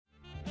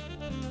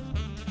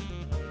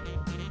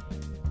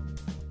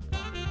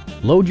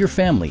Load your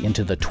family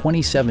into the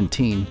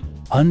 2017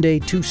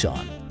 Hyundai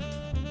Tucson.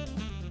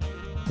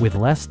 With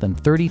less than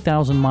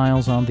 30,000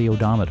 miles on the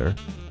odometer,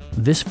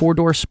 this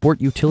four-door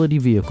sport utility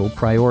vehicle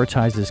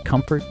prioritizes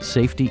comfort,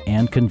 safety,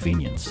 and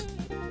convenience.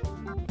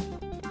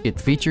 It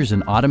features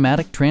an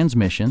automatic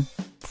transmission,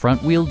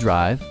 front-wheel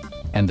drive,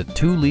 and a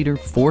 2-liter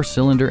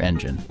 4-cylinder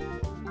engine.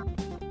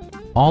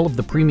 All of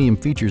the premium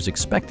features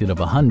expected of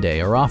a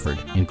Hyundai are offered,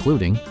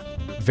 including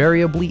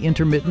variably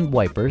intermittent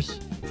wipers,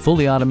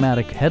 fully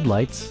automatic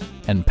headlights,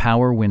 and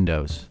power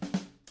windows.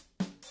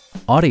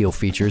 Audio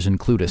features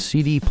include a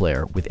CD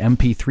player with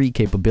MP3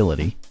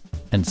 capability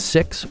and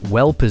 6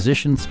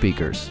 well-positioned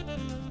speakers.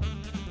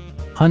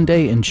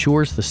 Hyundai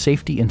ensures the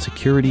safety and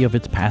security of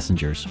its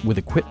passengers with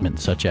equipment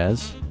such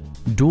as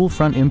dual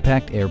front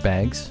impact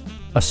airbags,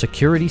 a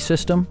security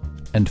system,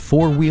 and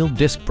 4-wheel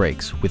disc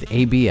brakes with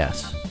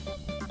ABS.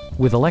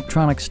 With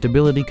electronic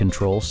stability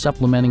control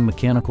supplementing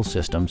mechanical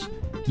systems,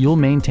 you'll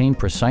maintain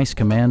precise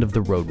command of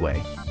the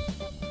roadway.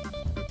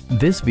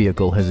 This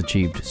vehicle has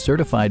achieved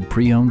certified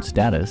pre-owned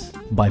status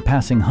by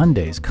passing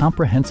Hyundai's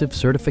comprehensive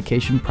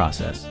certification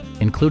process,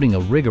 including a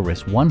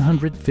rigorous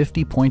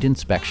 150-point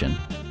inspection.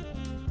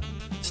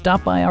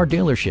 Stop by our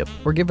dealership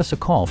or give us a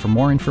call for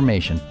more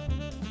information.